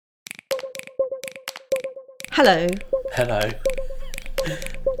Hello, Hello.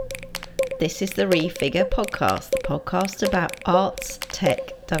 this is the Refigure podcast, the podcast about arts,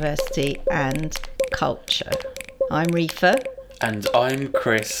 tech, diversity and culture. I'm Reefa. And I'm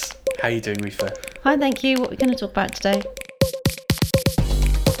Chris. How you doing, Reefa? Hi, thank you. What are we going to talk about today?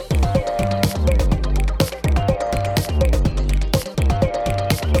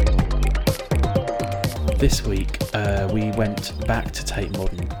 This week we went back to Tate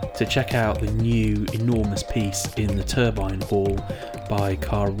Modern to check out the new enormous piece in the Turbine Hall by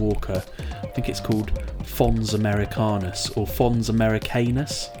Kara Walker. I think it's called Fons Americanus or Fons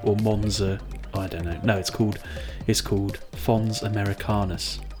Americanus or Monza. I don't know. No, it's called Fons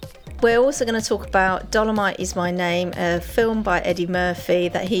Americanus. We're also going to talk about Dolomite Is My Name, a film by Eddie Murphy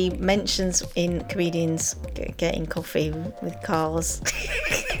that he mentions in Comedians Getting Coffee with Cars.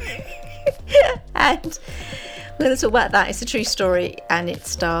 And we're going to talk about that. It's a true story and it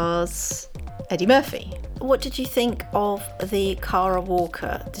stars Eddie Murphy. What did you think of the Kara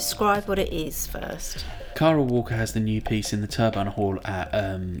Walker? Describe what it is first. Kara Walker has the new piece in the Turbine Hall at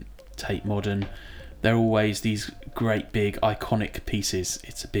Tate Modern. They're always these great big iconic pieces.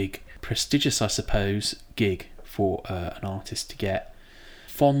 It's a big, prestigious, I suppose, gig for an artist to get.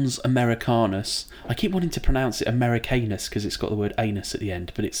 Fons Americanus. I keep wanting to pronounce it Americanus because it's got the word anus at the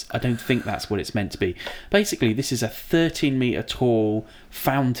end, but I don't think that's what it's meant to be. Basically, this is a 13-metre tall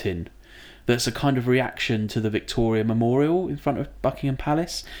fountain that's a kind of reaction to the Victoria Memorial in front of Buckingham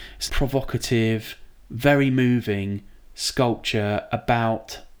Palace. It's provocative, very moving sculpture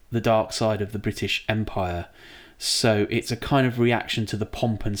about the dark side of the British Empire. So it's a kind of reaction to the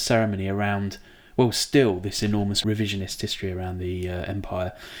pomp and ceremony around, well, still this enormous revisionist history around the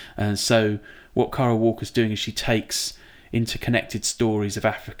empire. And so what Kara Walker's doing is she takes interconnected stories of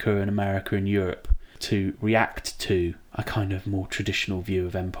Africa and America and Europe to react to a kind of more traditional view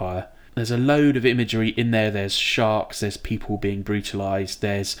of empire. There's a load of imagery in there. There's sharks, there's people being brutalised,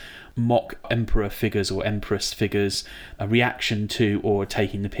 there's mock emperor figures or empress figures, a reaction to or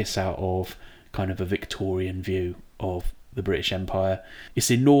taking the piss out of kind of a Victorian view of the British Empire. It's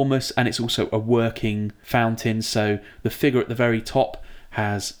enormous and it's also a working fountain. So the figure at the very top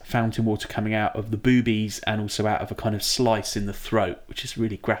has fountain water coming out of the boobies and also out of a kind of slice in the throat, which is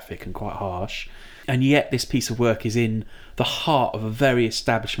really graphic and quite harsh. And yet this piece of work is in the heart of a very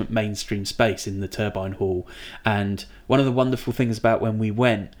establishment mainstream space in the Turbine Hall. And one of the wonderful things about when we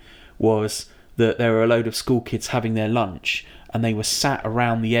went was that there were a load of school kids having their lunch and they were sat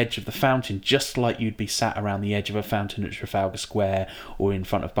around the edge of the fountain just like you'd be sat around the edge of a fountain at Trafalgar Square or in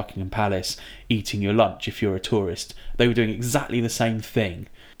front of Buckingham Palace eating your lunch if you're a tourist. They were doing exactly the same thing.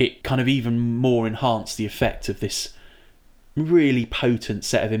 It kind of even more enhanced the effect of this really potent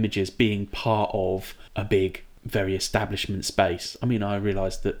set of images being part of a big, very establishment space. I mean, I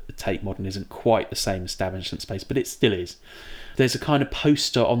realise that the Tate Modern isn't quite the same establishment space, but it still is. There's a kind of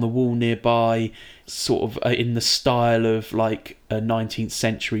poster on the wall nearby, sort of in the style of like a 19th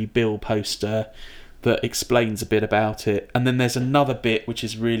century bill poster that explains a bit about it. And then there's another bit which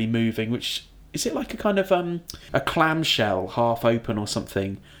is really moving, which is it like a kind of a clamshell half open or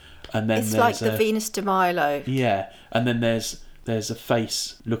something? And then it's like the Venus de Milo. Yeah, and then there's a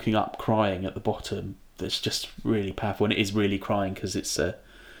face looking up crying at the bottom that's just really powerful, and it is really crying because it's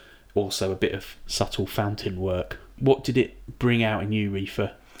also a bit of subtle fountain work. What did it bring out in you,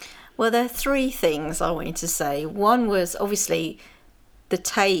 Reefa? Well, there are three things I wanted to say. One was obviously the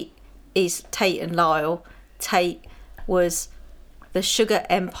Tate is Tate and Lyle. Tate was the sugar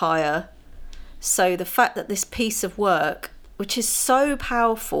empire. So the fact that this piece of work, which is so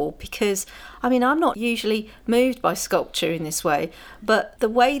powerful, because I mean, I'm not usually moved by sculpture in this way, but the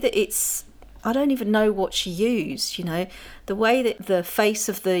way that I don't even know what she used, the way that the face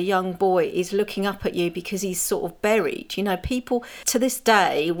of the young boy is looking up at you because he's sort of buried. People, to this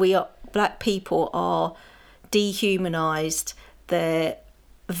day, black people are dehumanised, they're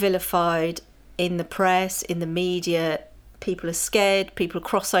vilified in the press, in the media. People are scared, people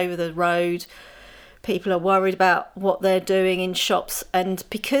cross over the road, people are worried about what they're doing in shops. And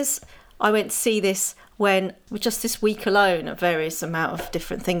because I went to see this when just this week alone, a various amount of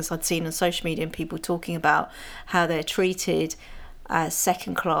different things I'd seen on social media and people talking about how they're treated as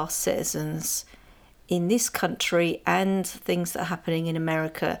second-class citizens in this country and things that are happening in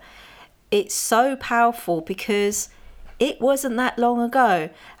America. It's so powerful because it wasn't that long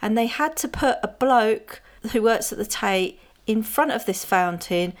ago and they had to put a bloke who works at the Tate in front of this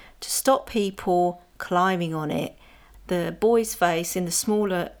fountain to stop people climbing on it. The boy's face in the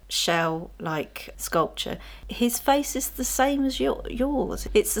smaller shell-like sculpture, his face is the same as yours.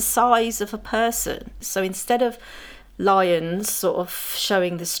 It's the size of a person. So instead of lions sort of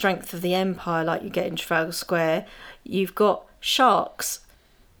showing the strength of the empire like you get in Trafalgar Square. You've got sharks.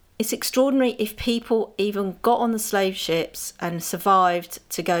 It's extraordinary if people even got on the slave ships and survived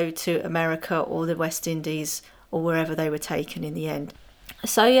to go to America or the West Indies or wherever they were taken in the end.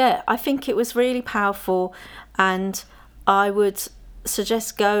 So yeah, I think it was really powerful, and I would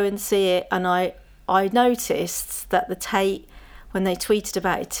suggest go and see it. And I noticed that the Tate, when they tweeted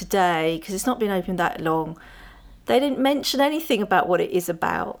about it today, because it's not been open that long, they didn't mention anything about what it is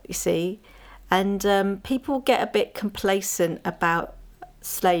about, you see. And people get a bit complacent about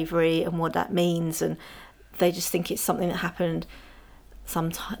slavery and what that means, and they just think it's something that happened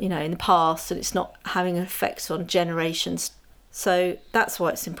sometime, in the past, and it's not having an effect on generations. So that's why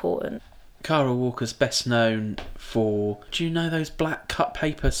it's important. Cara Walker's best known for, do you know those black cut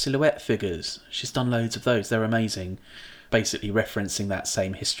paper silhouette figures? She's done loads of those. They're amazing. Basically referencing that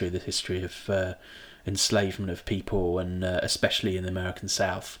same history, the history of enslavement of people, and especially in the American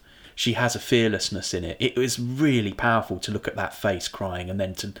South. She has a fearlessness in it. It was really powerful to look at that face crying and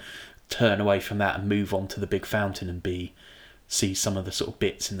then to turn away from that and move on to the big fountain and see some of the sort of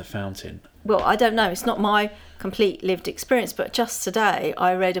bits in the fountain. Well, I don't know. It's not my complete lived experience, but just today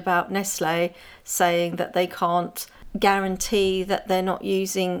I read about Nestle saying that they can't guarantee that they're not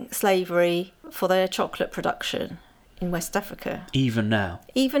using slavery for their chocolate production in West Africa. Even now.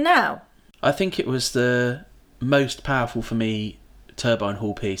 I think it was the most powerful for me Turbine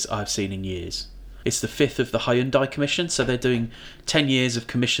Hall piece I've seen in years. It's the 5th of the Hyundai Commission, so they're doing 10 years of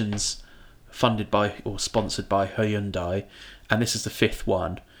commissions funded by or sponsored by Hyundai, and this is the 5th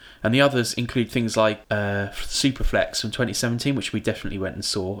one. And the others include things like Superflex from 2017, which we definitely went and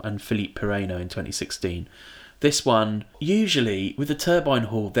saw, and Philippe Pireno in 2016. This one, usually with the Turbine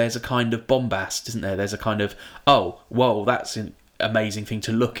Hall, there's a kind of bombast, isn't there? There's a kind of, oh, whoa, that's an amazing thing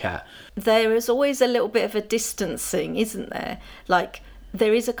to look at. There is always a little bit of a distancing, isn't there? Like,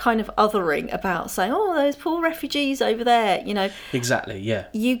 there is a kind of othering about saying, oh, those poor refugees over there, Exactly, yeah.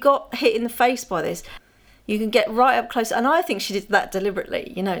 You got hit in the face by this. You can get right up close, and I think she did that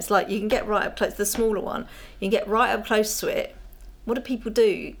deliberately. It's like you can get right up close, the smaller one. You can get right up close to it. What do people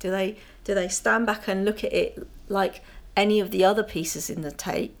do? Do they stand back and look at it like any of the other pieces in the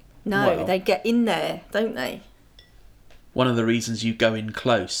Tate? No, they get in there, don't they? One of the reasons you go in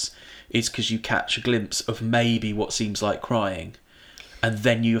close is because you catch a glimpse of maybe what seems like crying, and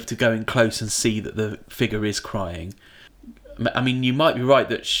then you have to go in close and see that the figure is crying. I mean, you might be right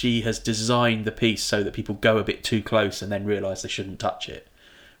that she has designed the piece so that people go a bit too close and then realise they shouldn't touch it,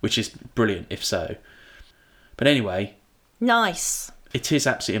 which is brilliant if so. But anyway... Nice. It is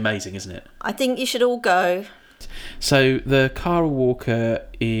absolutely amazing, isn't it? I think you should all go. So the Cara Walker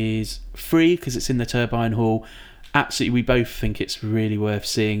is free because it's in the Turbine Hall. Absolutely, we both think it's really worth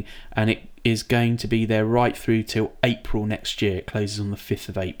seeing, and it is going to be there right through till April next year. It closes on the 5th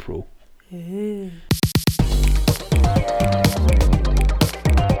of April. Ooh.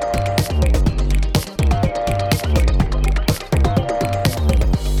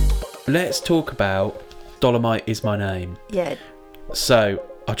 Let's talk about Dolomite Is My Name. Yeah. So,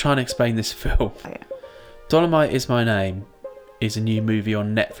 I'll try and explain this film. Oh, yeah. Dolomite Is My Name is a new movie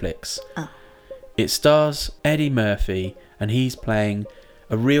on Netflix. Oh. It stars Eddie Murphy, and he's playing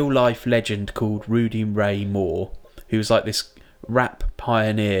a real-life legend called Rudy Ray Moore, who was like this rap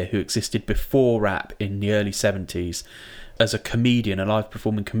pioneer who existed before rap in the early 70s as a comedian, a live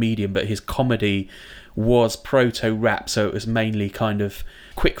performing comedian, but his comedy was proto-rap, so it was mainly kind of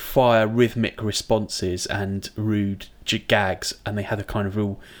quick-fire rhythmic responses and rude gags, and they had a kind of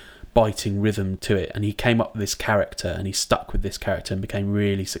real biting rhythm to it, and he came up with this character and he stuck with this character and became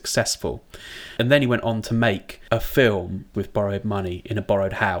really successful. And then he went on to make a film with borrowed money in a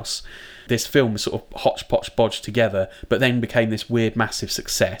borrowed house. This film was sort of hodgepodge bodged together, but then became this weird massive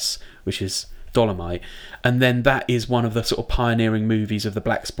success, which is Dolomite, and then that is one of the sort of pioneering movies of the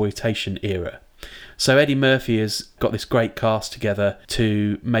blaxploitation era. So Eddie Murphy has got this great cast together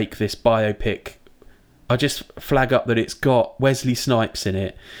to make this biopic. I just flag up that it's got Wesley Snipes in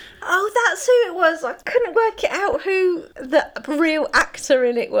it. Oh, that's who it was. I couldn't work it out who the real actor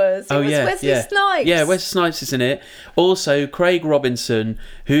in it was. It was Wesley Snipes. Yeah, Wesley Snipes is in it. Also, Craig Robinson,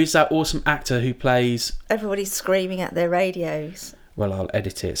 who's that awesome actor who plays... Everybody's screaming at their radios. Well, I'll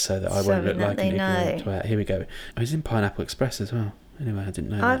edit it so that I won't look like an ignorant twat. Here we go. Oh, he's in Pineapple Express as well. Anyway, I didn't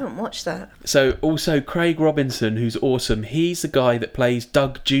know that. I haven't watched that. So, also, Craig Robinson, who's awesome. He's the guy that plays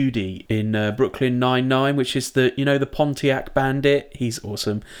Doug Judy in Brooklyn Nine-Nine, which is the Pontiac bandit. He's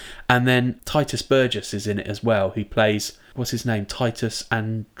awesome. And then Titus Burgess is in it as well, who plays, what's his name? Titus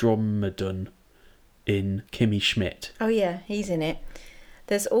Andromedon in Kimmy Schmidt. Oh, yeah, he's in it.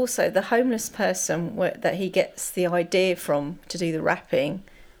 there's also the homeless person that he gets the idea from to do the rapping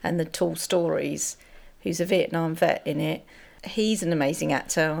and the tall stories, who's a Vietnam vet in it. He's an amazing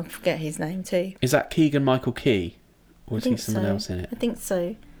actor. I forget his name too. Is that Keegan-Michael Key? Or is he someone else in it? I think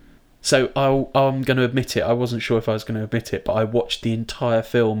so. So I'm going to admit it. I wasn't sure if I was going to admit it, but I watched the entire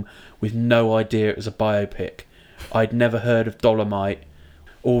film with no idea it was a biopic. I'd never heard of Dolomite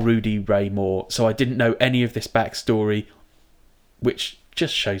or Rudy Ray Moore, so I didn't know any of this backstory, which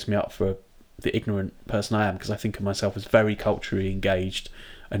just shows me up for the ignorant person I am, because I think of myself as very culturally engaged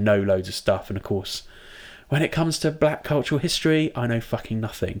and know loads of stuff. And of course, when it comes to black cultural history, I know fucking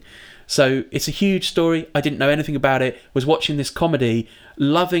nothing. So it's a huge story. I didn't know anything about it. Was watching this comedy,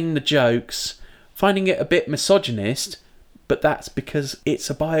 loving the jokes, finding it a bit misogynist, but that's because it's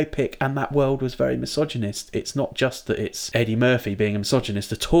a biopic and that world was very misogynist. It's not just that it's Eddie Murphy being a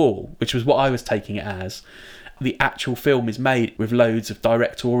misogynist at all, which was what I was taking it as. The actual film is made with loads of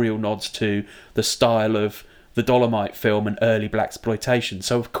directorial nods to the style of the Dolomite film and early blaxploitation.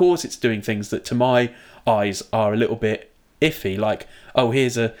 So of course it's doing things that to my eyes are a little bit iffy, like, oh,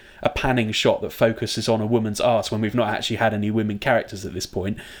 here's a panning shot that focuses on a woman's arse when we've not actually had any women characters at this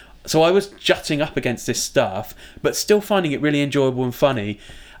point. So I was jutting up against this stuff, but still finding it really enjoyable and funny.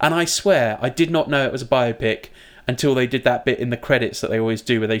 And I swear, I did not know it was a biopic until they did that bit in the credits that they always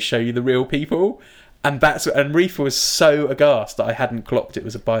do where they show you the real people. And Reefa was so aghast that I hadn't clocked it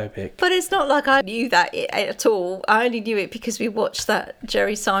was a biopic. But it's not like I knew that at all. I only knew it because we watched that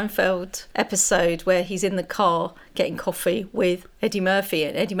Jerry Seinfeld episode where he's in the car getting coffee with Eddie Murphy,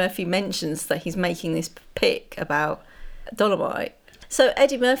 and Eddie Murphy mentions that he's making this pic about Dolomite. So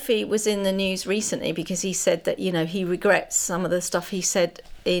Eddie Murphy was in the news recently because he said that, you know, he regrets some of the stuff he said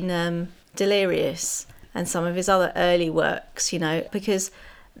in Delirious and some of his other early works, you know, because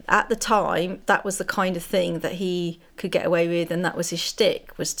at the time, that was the kind of thing that he could get away with, and that was his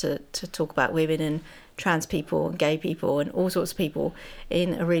shtick, was to talk about women and trans people and gay people and all sorts of people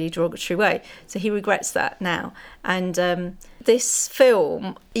in a really derogatory way. So he regrets that now. And this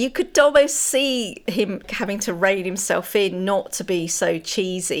film, you could almost see him having to rein himself in not to be so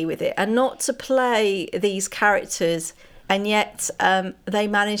cheesy with it and not to play these characters. And yet they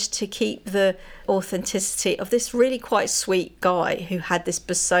managed to keep the authenticity of this really quite sweet guy who had this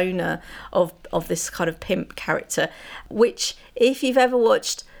persona of this kind of pimp character, which if you've ever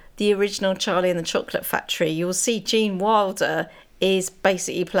watched the original Charlie and the Chocolate Factory, you'll see Gene Wilder is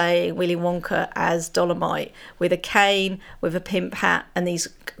basically playing Willy Wonka as Dolomite with a cane, with a pimp hat and these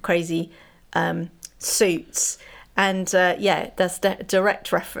crazy suits. And that's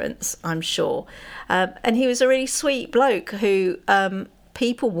direct reference, I'm sure. And he was a really sweet bloke who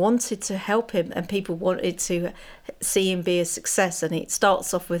people wanted to help him and people wanted to see him be a success. And it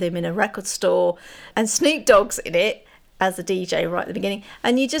starts off with him in a record store and Snoop Dogg's in it as a DJ right at the beginning.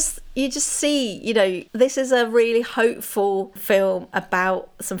 And you just see, you know, this is a really hopeful film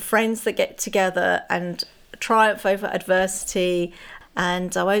about some friends that get together and triumph over adversity.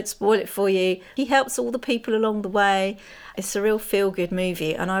 And I won't spoil it for you. He helps all the people along the way. It's a real feel-good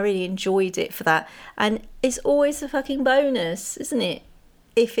movie, and I really enjoyed it for that. And it's always a fucking bonus, isn't it?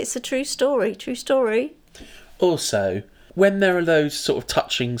 If it's a true story. True story. Also, when there are those sort of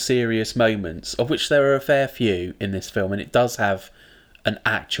touching, serious moments, of which there are a fair few in this film, and it does have an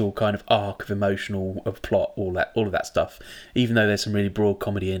actual kind of arc of emotional, of plot, all of that stuff, even though there's some really broad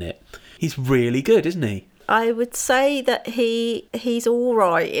comedy in it, he's really good, isn't he? I would say that he's all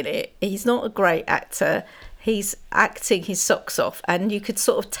right in it. He's not a great actor. He's acting his socks off, and you could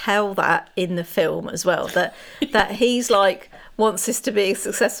sort of tell that in the film as well, that he's like wants this to be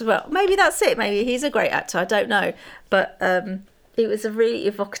successful. Well, maybe that's it. Maybe he's a great actor. I don't know. But it was a really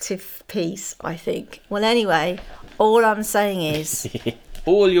evocative piece, I think. Well, anyway, all I'm saying is...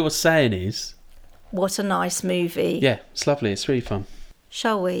 all you're saying is... what a nice movie. Yeah, it's lovely. It's really fun.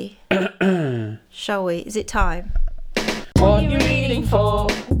 Shall we? Shall we? Is it time? What are you reading for?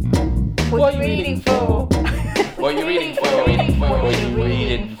 What are you reading for? What are you reading for? What are you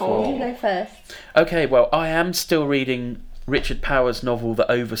reading for? You go first. Okay, well, I am still reading Richard Powers' novel, The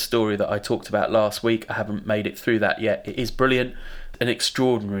Overstory, that I talked about last week. I haven't made it through that yet. It is brilliant. An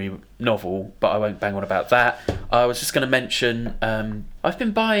extraordinary novel, but I won't bang on about that. I was just going to mention, I've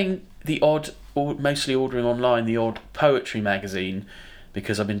been buying the odd, or mostly ordering online, the odd poetry magazine,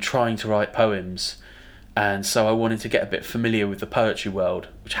 because I've been trying to write poems, and so I wanted to get a bit familiar with the poetry world,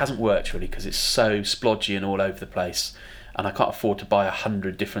 which hasn't worked really because it's so splodgy and all over the place, and I can't afford to buy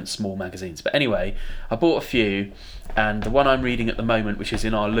 100 different small magazines. But anyway, I bought a few, and the one I'm reading at the moment, which is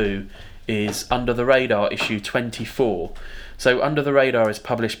in our loo, is Under the Radar issue 24. So Under the Radar is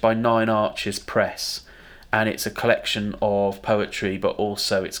published by Nine Arches Press, and it's a collection of poetry, but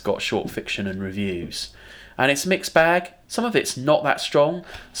also it's got short fiction and reviews. And it's a mixed bag. Some of it's not that strong.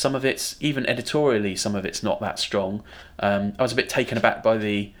 Some of it's, even editorially, some of it's not that strong. I was a bit taken aback by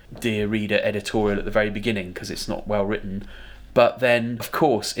the Dear Reader editorial at the very beginning because it's not well written. But then, of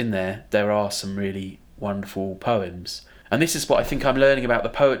course, in there are some really wonderful poems. And this is what I think I'm learning about the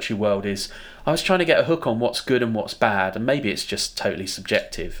poetry world is I was trying to get a hook on what's good and what's bad, and maybe it's just totally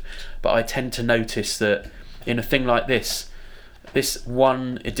subjective. But I tend to notice that in a thing like this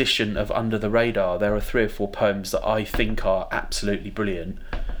one edition of Under the Radar, there are 3 or 4 poems that I think are absolutely brilliant,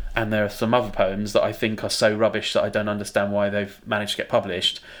 and there are some other poems that I think are so rubbish that I don't understand why they've managed to get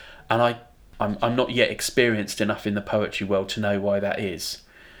published, and I'm not yet experienced enough in the poetry world to know why that is.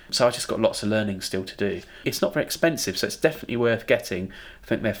 So I've just got lots of learning still to do. It's not very expensive, so it's definitely worth getting. I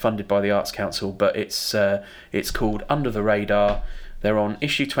think they're funded by the Arts Council, but it's called Under the Radar. They're on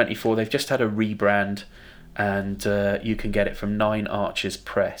issue 24. They've just had a rebrand, and you can get it from Nine Arches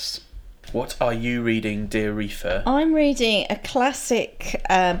Press. What are you reading, dear Reefer? I'm reading a classic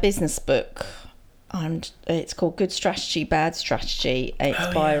business book. It's called Good Strategy, Bad Strategy.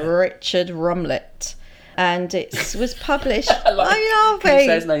 It's by Richard Rumlett. And it was published... Can you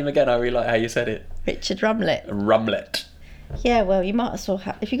say his name again? I really like how you said it. Richard Rumlett. Rumlett. Yeah, well, you might as well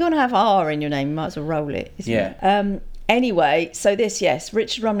have... If you're going to have R in your name, you might as well roll it, isn't it? Anyway, so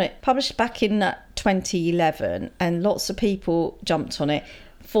Richard Rumlett, published back in 2011, and lots of people jumped on it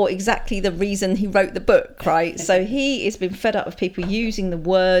for exactly the reason he wrote the book, right? So he has been fed up with people using the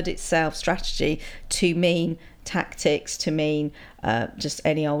word itself, strategy, to mean tactics, to mean just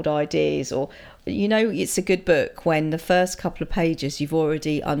any old ideas, or... it's a good book when the first couple of pages you've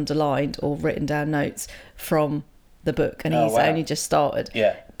already underlined or written down notes from the book, and he's only just started.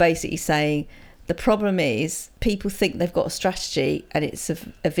 Yeah. Basically saying the problem is people think they've got a strategy and it's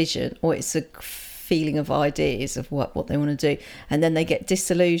a vision, or it's a feeling of ideas of what they want to do, and then they get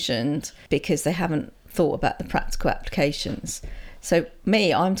disillusioned because they haven't thought about the practical applications. So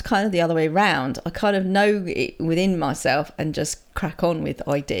I'm kind of the other way around. I kind of know it within myself and just crack on with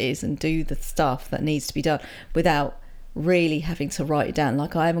ideas and do the stuff that needs to be done without really having to write it down.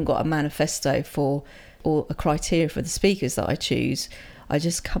 Like I haven't got a manifesto or a criteria for the speakers that I choose. I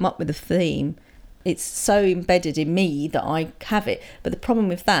just come up with a theme. It's so embedded in me that I have it. But the problem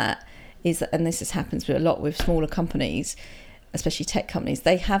with that is that, and this happens with a lot with smaller companies, especially tech companies,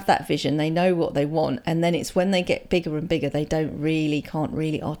 they have that vision, they know what they want, and then it's when they get bigger and bigger they can't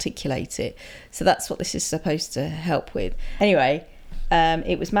really articulate it. So that's what this is supposed to help with. Anyway,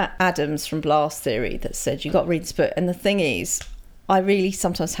 it was Matt Adams from Blast Theory that said you got to read this book. And the thing is, I really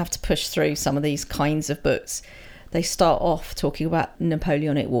sometimes have to push through some of these kinds of books. They start off talking about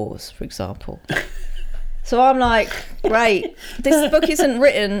Napoleonic Wars, for example. So I'm like, great, this book isn't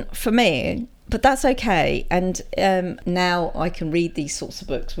written for me, but that's okay. And now I can read these sorts of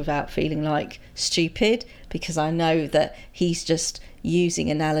books without feeling like stupid, because I know that he's just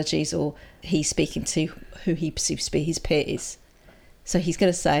using analogies, or he's speaking to who he perceives to be his peers. So he's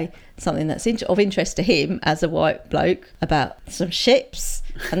going to say something that's of interest to him as a white bloke about some ships,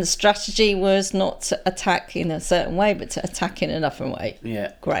 and the strategy was not to attack in a certain way, but to attack in a different way.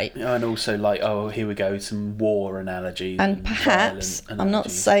 Yeah. Great. And also here we go, some war analogies. And perhaps, I'm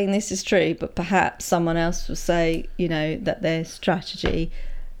not saying this is true, but perhaps someone else will say, that their strategy,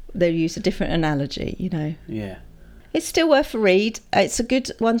 they'll use a different analogy, Yeah. It's still worth a read. It's a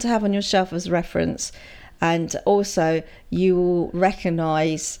good one to have on your shelf as a reference. And also you will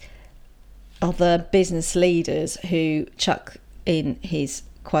recognise other business leaders who chuck in his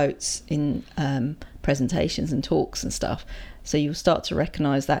quotes in presentations and talks and stuff. So you'll start to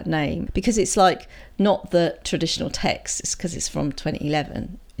recognise that name, because it's like not the traditional text. It's because it's from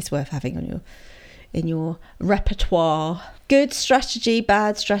 2011. It's worth having on in your repertoire. Good Strategy,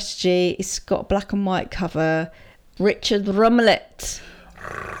 Bad Strategy. It's got a black and white cover. Richard Rumlett.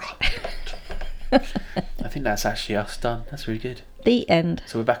 I think that's actually us done. That's really good. The end.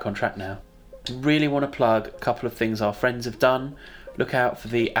 So we're back on track now. Really want to plug a couple of things our friends have done. Look out for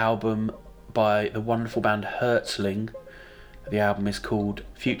the album by the wonderful band Herzling. The album is called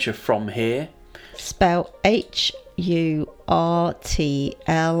Future From Here. Spelled Hurtling. You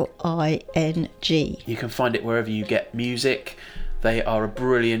can find it wherever you get music. They are a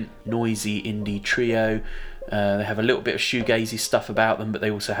brilliant, noisy indie trio. They have a little bit of shoegazy stuff about them, but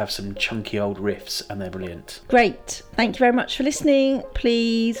they also have some chunky old riffs, and they're brilliant. Great. Thank you very much for listening.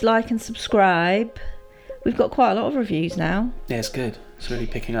 Please like and subscribe. We've got quite a lot of reviews now. Yeah, it's good. It's really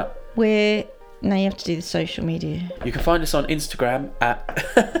picking up. Now you have to do the social media. You can find us on Instagram at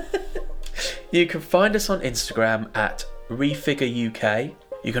Refigure UK.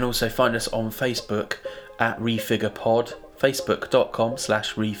 You can also find us on Facebook at RefigurePod,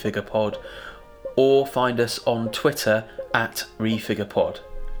 facebook.com/RefigurePod, or find us on Twitter at RefigurePod.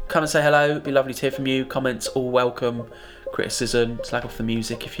 Come and say hello, it'd be lovely to hear from you. Comments all welcome, criticism, slag off the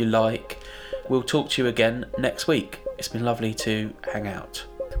music if you like. We'll talk to you again next week. It's been lovely to hang out.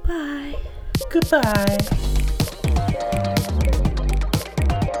 Goodbye. Goodbye.